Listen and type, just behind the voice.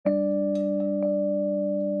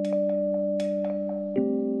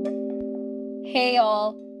Hey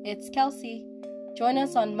all, it's Kelsey. Join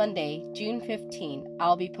us on Monday, June 15.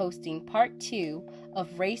 I'll be posting part 2 of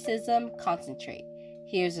Racism Concentrate.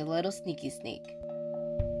 Here's a little sneaky sneak.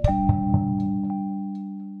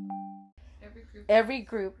 Every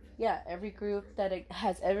group that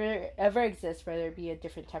has ever exists, whether it be a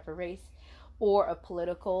different type of race or a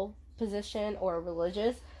political position or a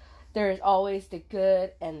religious, there is always the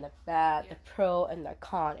good and the bad, the pro and the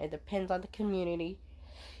con. It depends on the community,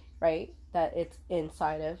 right, that it's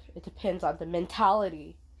inside of. It depends on the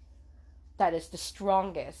mentality that is the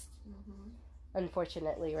strongest. Mm-hmm.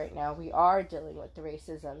 Unfortunately, right now, we are dealing with the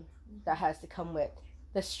racism that has to come with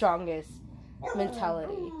the strongest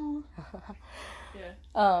mentality.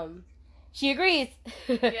 Yeah. She agrees.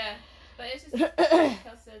 Yeah. But it's just, like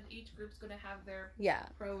Kel said, each group's going to have their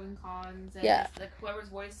pro and cons. And it's like whoever's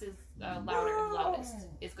voice is loudest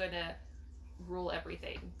is going to rule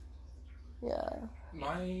everything. Yeah.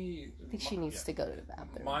 I think she needs to go to the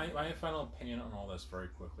bathroom. My final opinion on all this very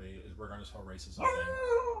quickly is regarding this whole racism thing.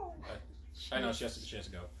 I know she has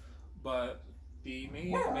to go. But the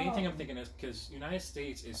main thing I'm thinking is because the United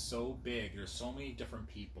States is so big, there's so many different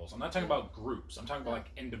people. So I'm not talking about groups. I'm talking about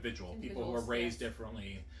like individuals, people who are raised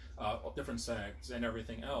differently, different sects and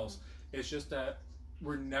everything else. It's just that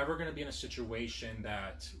we're never going to be in a situation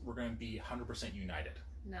that we're going to be 100% united.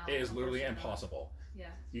 No, it is literally impossible. Yeah.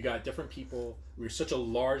 You got different people. We're such a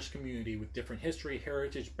large community with different history,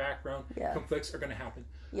 heritage, background. Yeah. Conflicts are going to happen.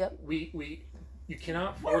 Yep. You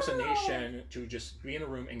cannot force a nation to just be in a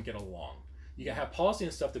room and get along. You can have policy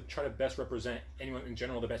and stuff to try to best represent anyone in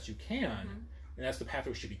general the best you can, and that's the path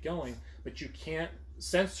we should be going. But you can't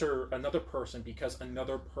censor another person because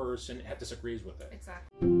another person disagrees with it.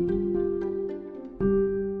 Exactly.